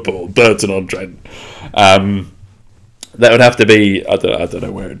English football, Burton-on-Trent. That would have to be, I don't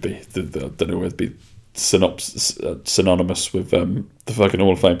know where it'd be. I don't know where it'd be synonymous with the fucking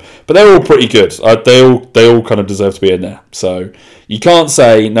Hall of Fame. But they're all pretty good. They all kind of deserve to be in there. So you can't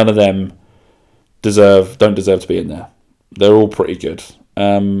say none of them don't deserve to be in there. They're all pretty good.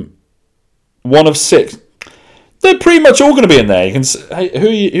 One of 6. They're pretty much all going to be in there. You can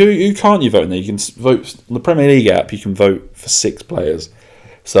who can't you vote in there? You can vote on the Premier League app. You can vote for 6 players.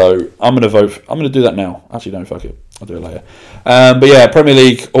 So I'm going to do that now. Actually, no, fuck it. I'll do it later. But yeah, Premier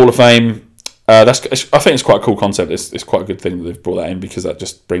League Hall of Fame. I think it's quite a cool concept. It's quite a good thing that they've brought that in because that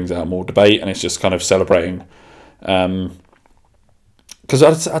just brings out more debate and it's just kind of celebrating. Because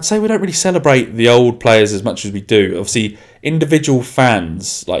I'd say we don't really celebrate the old players as much as we do. Obviously, individual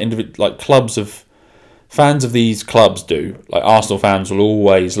fans, like clubs of fans of these clubs do. Like Arsenal fans will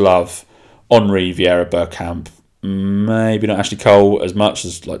always love Henry, Vieira, Bergkamp. Maybe not Ashley Cole as much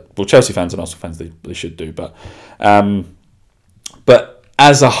as Chelsea fans and Arsenal fans they should do. But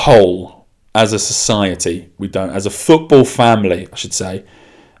as a whole, as a society, we don't. As a football family, I should say,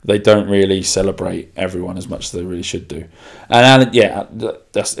 they don't really celebrate everyone as much as they really should do. And yeah, I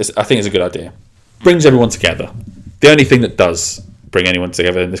think it's a good idea. Brings everyone together. The only thing that does bring anyone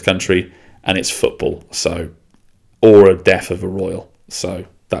together in this country, and it's football. So, or a death of a royal. So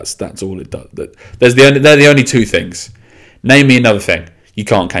that's all it does. They're the only 2 things. Name me another thing. You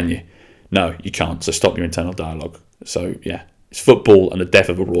can't, can you? No, you can't. So stop your internal dialogue. So yeah, it's football and the death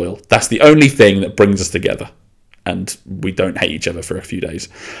of a royal. That's the only thing that brings us together. And we don't hate each other for a few days.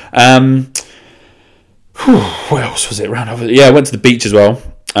 What else was it? Yeah, I went to the beach as well.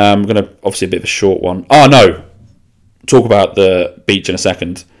 I'm going to, obviously, a bit of a short one. Oh, no. Talk about the beach in a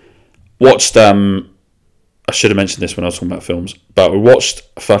second. Watched, I should have mentioned this when I was talking about films, but we watched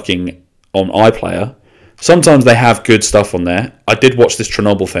fucking on iPlayer. Sometimes they have good stuff on there. I did watch this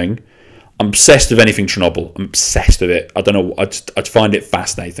Chernobyl thing. I'm obsessed with anything Chernobyl. I'm obsessed with it. I don't know. I find it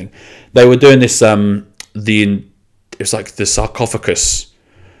fascinating. They were doing this, it's like the sarcophagus,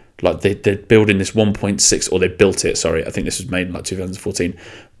 like they're building this 1.6, or they built it, sorry, I think this was made in 2014,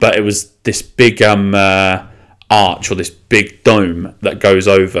 but it was this big arch, or this big dome that goes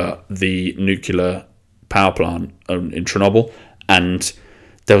over the nuclear power plant in Chernobyl, and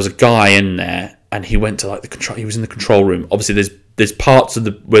there was a guy in there, and he went to he was in the control room. Obviously there's parts of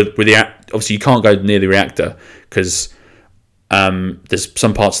obviously you can't go near the reactor, because there's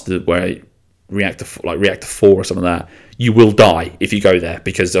some parts of where reactor 4 or something like that, you will die if you go there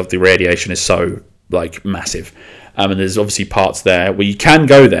because of the radiation is so massive. And there's obviously parts there where you can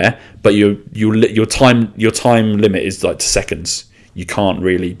go there, but your time limit is to seconds. You can't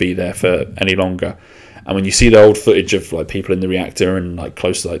really be there for any longer. And when you see the old footage of people in the reactor and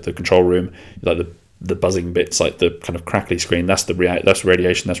close to the control room, the buzzing bits, the kind of crackly screen, that's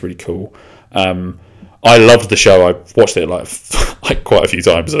radiation. That's really cool. I loved the show. I watched it quite a few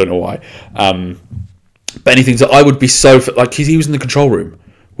times. I don't know why. But anything, so I would be so he was in the control room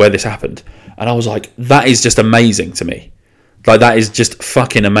where this happened, and I was like, that is just amazing to me. That is just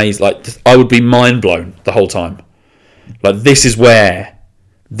fucking amazing. I would be mind blown the whole time. This is where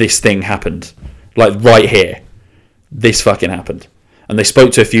this thing happened. Right here, this fucking happened. And they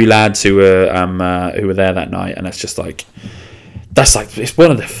spoke to a few lads who were there that night, and it's just it's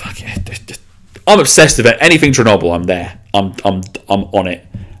one of the fucking. I'm obsessed with it. Anything Chernobyl, I'm there. I'm on it.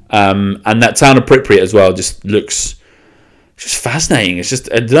 And that town of Pripyat as well just looks just fascinating. It's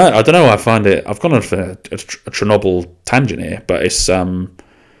just I don't know. I find it. I've gone on for a Chernobyl tangent here, but it's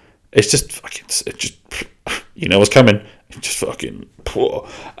just fucking. It just you know what's coming. It's just fucking poor.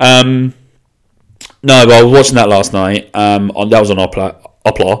 No, but I was watching that last night. That was on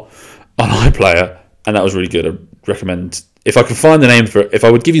iPlayer, and that was really good. I recommend. If I could find the name for it, if I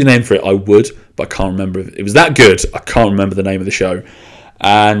would give you the name for it, I would, but I can't remember. It was that good. I can't remember the name of the show.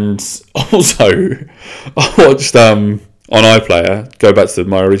 And also, I watched on iPlayer. Go back to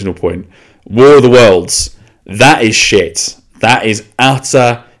my original point. War of the Worlds. That is shit. That is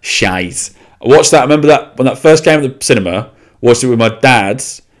utter shite. I watched that. I remember that when that first came at the cinema. Watched it with my dad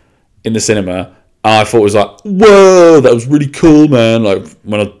in the cinema. I thought it was whoa, that was really cool, man.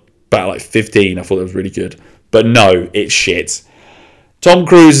 When I was about 15, I thought that was really good. But no, it's shit. Tom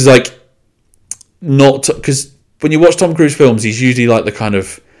Cruise is not, because when you watch Tom Cruise films, he's usually the kind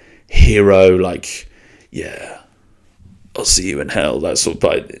of hero, yeah, I'll see you in hell. That sort of,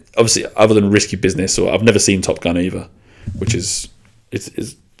 but obviously, other than Risky Business, or I've never seen Top Gun either, which is I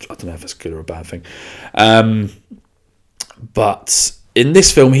don't know if it's a good or a bad thing. But in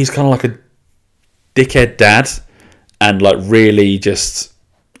this film, he's kind of like a dickhead dad, and like really just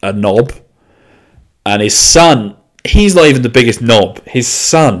a knob. And his son, he's not even the biggest knob. His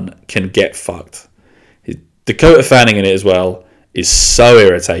son can get fucked. Dakota Fanning in it as well is so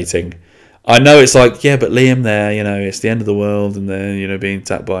irritating. I know it's like, yeah, but Liam there, it's the end of the world and they're, being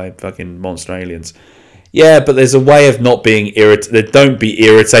attacked by fucking monster aliens. Yeah, but there's a way of not being irritated. Don't be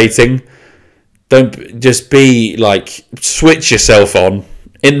irritating. Don't just be like, switch yourself on.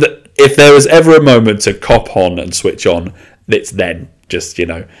 If there was ever a moment to cop on and switch on, it's then. Just,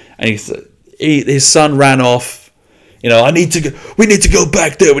 And his son ran off. We need to go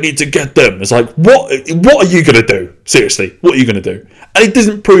back there. We need to get them. It's like, what are you going to do? Seriously, what are you going to do? And it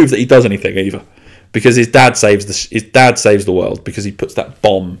doesn't prove that he does anything either, because his dad saves the world because he puts that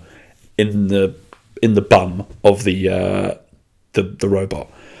bomb in the bum of the robot.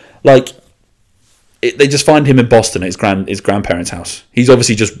 Like, they just find him in Boston at his grandparents' house. He's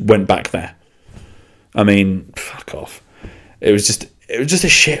obviously just went back there. I mean, fuck off. It was just a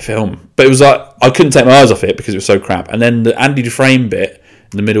shit film. But it was like, I couldn't take my eyes off it because it was so crap. And then the Andy Dufresne bit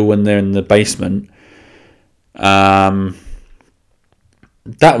in the middle when they're in the basement, that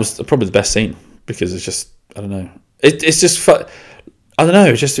was probably the best scene, because it's just, I don't know. It's just, I don't know,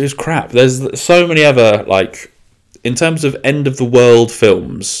 it was crap. There's so many other, like, in terms of end of the world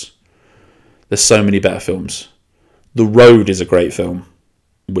films, there's so many better films. The Road is a great film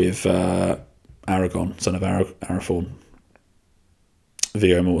with Aragorn, son of Arathorn.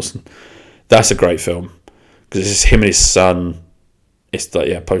 Viggo Mortensen. That's a great film because it's just him and his son. It's like,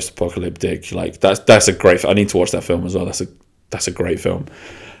 yeah, post-apocalyptic. Like that's a great. I need to watch that film as well. That's a great film.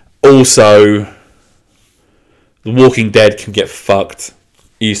 Also, The Walking Dead can get fucked.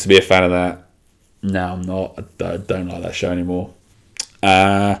 I used to be a fan of that. Now I'm not. I don't like that show anymore.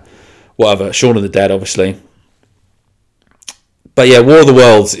 Whatever. Shaun of the Dead, obviously. But yeah, War of the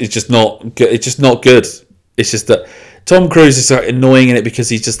Worlds is just not good. It's just not good. It's just that Tom Cruise is like annoying in it because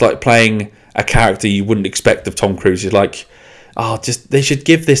he's just like playing a character you wouldn't expect of Tom Cruise. You're like, they should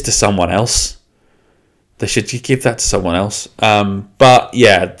give this to someone else. They should give that to someone else. But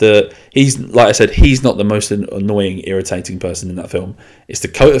yeah, he's like I said, he's not the most annoying, irritating person in that film. It's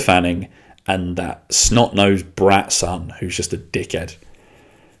Dakota Fanning and that snot-nosed brat son who's just a dickhead.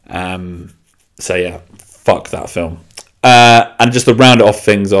 So yeah, fuck that film. And just to round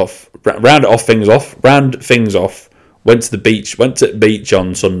things off. Went to the beach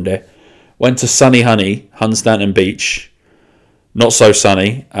on Sunday. Went to sunny Hunstanton Beach. Not so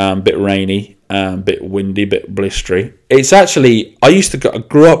sunny, bit rainy, bit windy, bit blistery. It's actually, I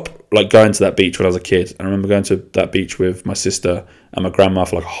grew up like going to that beach when I was a kid. I remember going to that beach with my sister and my grandma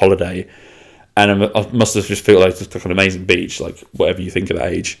for like a holiday. And I must have just felt like it's like an amazing beach, like whatever you think of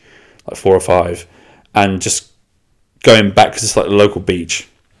that age, like 4 or 5. And just going back because it's like a local beach.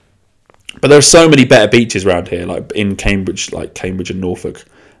 But there are so many better beaches around here, like in Cambridge, and Norfolk,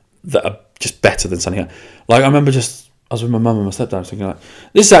 that are just better than Sunny Hill. Like I remember I was with my mum and my stepdad thinking like,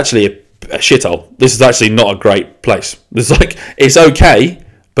 this is actually a shithole. This is actually not a great place. It's okay,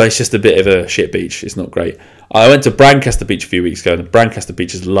 but it's just a bit of a shit beach. It's not great. I went to Brancaster Beach a few weeks ago, and Brancaster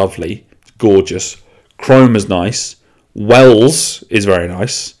Beach is lovely. It's gorgeous. Cromer's nice. Wells is very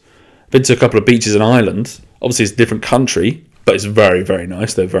nice. Been to a couple of beaches in Ireland. Obviously, it's a different country, but it's very, very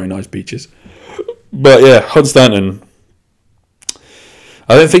nice. They're very nice beaches. But yeah, Hunstanton.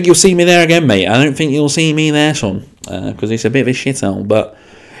 I don't think you'll see me there again, mate. I don't think you'll see me there, son, because it's a bit of a shithole. But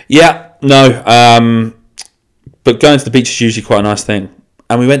yeah, no. But going to the beach is usually quite a nice thing.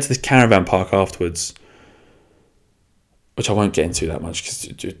 And we went to this caravan park afterwards, which I won't get into that much because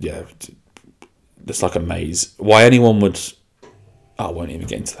yeah, it's like a maze. Why anyone would? I won't even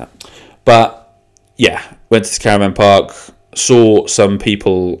get into that. But yeah, went to the caravan park. Saw some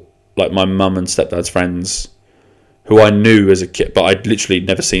people, like my mum and stepdad's friends, who I knew as a kid, but I'd literally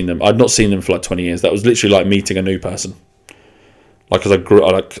never seen them. I'd not seen them for like 20 years. That was literally like meeting a new person. Like,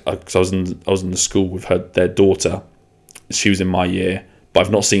 because I was in the school with their daughter. She was in my year, but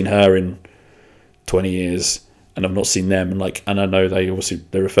I've not seen her in 20 years, and I've not seen them. And I know they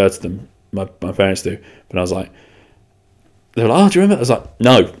refer to them. My parents do, but I was like, they were like, "Oh, do you remember?" I was like,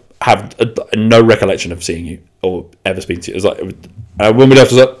 "No, I have no recollection of seeing you or ever speaking to you." It was like, when we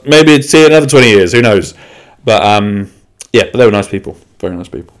left, I was like, maybe it's here another 20 years, who knows? But yeah, but they were nice people, very nice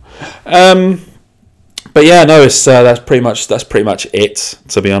people. But yeah, no, it's that's pretty much it,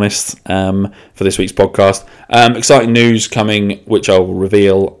 to be honest, for this week's podcast. Exciting news coming, which I will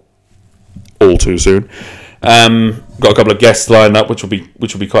reveal all too soon. Got a couple of guests lined up, which will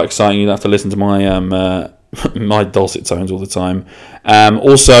be quite exciting. You'll have to listen to my my dulcet tones all the time.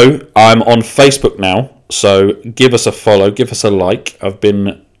 Also, I'm on Facebook now, so give us a follow, give us a like. I've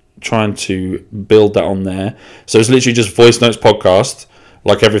been trying to build that on there. So it's literally just Voice Notes Podcast,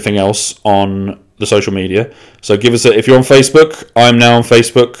 like everything else on the social media. So give us if you're on Facebook, I'm now on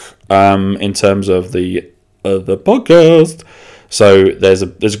Facebook in terms of the podcast. So there's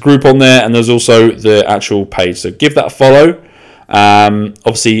a group on there, and there's also the actual page. So give that a follow.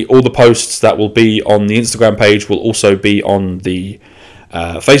 Obviously, all the posts that will be on the Instagram page will also be on the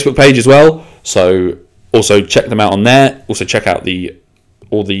Facebook page as well. So also check them out on there. Also check out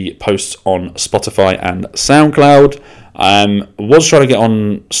all the posts on Spotify and SoundCloud. Was trying to get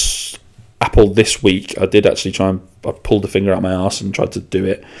on Apple this week. I did actually I pulled the finger out my arse and tried to do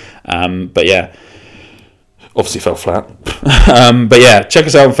it. But yeah, obviously fell flat. But yeah, check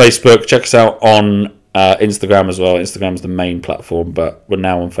us out on Facebook. Check us out on Instagram as well. Instagram's the main platform, but we're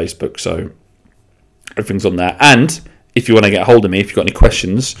now on Facebook, so everything's on there. And if you want to get hold of me, if you've got any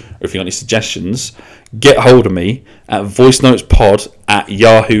questions or if you've got any suggestions, get hold of me at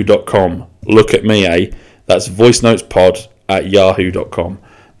voicenotespod@yahoo.com. Look at me, eh? That's voicenotespod@yahoo.com.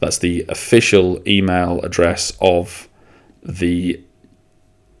 That's the official email address of the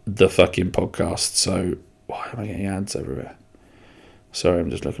fucking podcast. So why am I getting ads everywhere? Sorry, I'm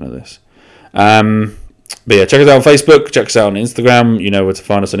just looking at this. But yeah, check us out on Facebook, check us out on Instagram. You know where to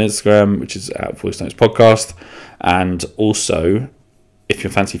find us on Instagram, which is at Voice Notes Podcast. And also, if you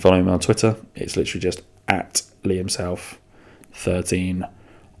fancy following me on Twitter, it's literally just at LiamSouth13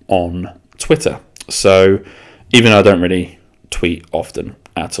 on Twitter. So even though I don't really tweet often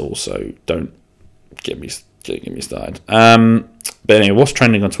at all, so don't get me started. But anyway, what's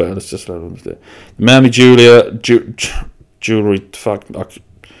trending on Twitter? Let's just Miami jewelry.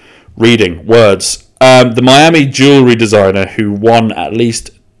 Reading words. The Miami jewelry designer who won at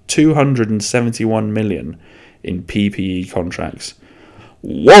least $271 million in PPE contracts.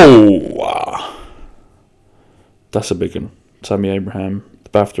 Whoa, that's a big one. Tammy Abraham, the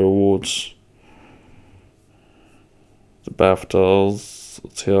BAFTA Awards. The BAFTAs.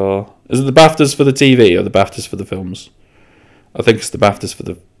 Let's hear. Is it the BAFTAs for the TV or the BAFTAs for the films? I think it's the BAFTAs for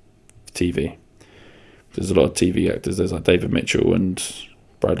the TV. There's a lot of TV actors. There's like David Mitchell and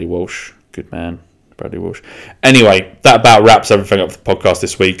Bradley Walsh. Good man, Bradley Walsh. Anyway, that about wraps everything up for the podcast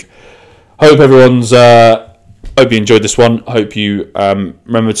this week. Hope everyone's... hope you enjoyed this one. Hope you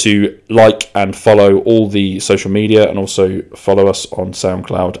remember to like and follow all the social media, and also follow us on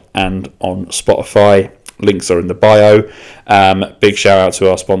SoundCloud and on Spotify. Links are in the bio. Big shout out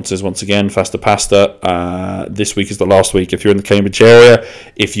to our sponsors once again, Faster Pasta. This week is the last week. If you're in the Cambridge area,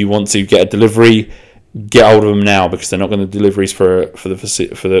 if you want to get a delivery, get hold of them now, because they're not going to do deliveries for a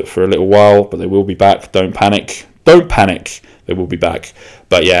little while, but they will be back. Don't panic. They will be back.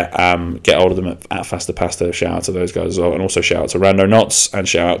 But yeah, get hold of them at Faster Pasta. Shout out to those guys as well, and also shout out to Rando Knots, and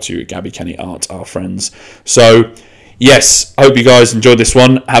shout out to Gabby Kenny Art, our friends. So yes, I hope you guys enjoyed this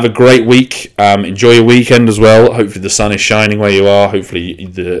one. Have a great week. Enjoy your weekend as well. Hopefully the sun is shining where you are. Hopefully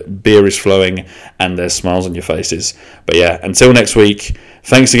the beer is flowing and there's smiles on your faces. But yeah, until next week,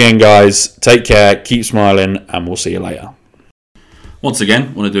 thanks again, guys. Take care, keep smiling, and we'll see you later. Once again,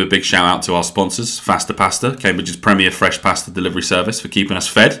 I want to do a big shout out to our sponsors, Faster Pasta, Cambridge's premier fresh pasta delivery service, for keeping us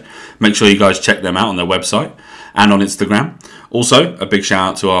fed. Make sure you guys check them out on their website and on Instagram. Also, a big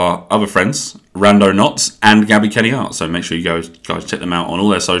shout out to our other friends, Rando Knots and Gabby Kenny Art. So make sure you guys check them out on all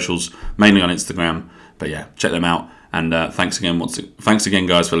their socials, mainly on Instagram. But yeah, check them out. And thanks again,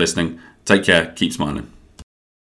 guys, for listening. Take care. Keep smiling.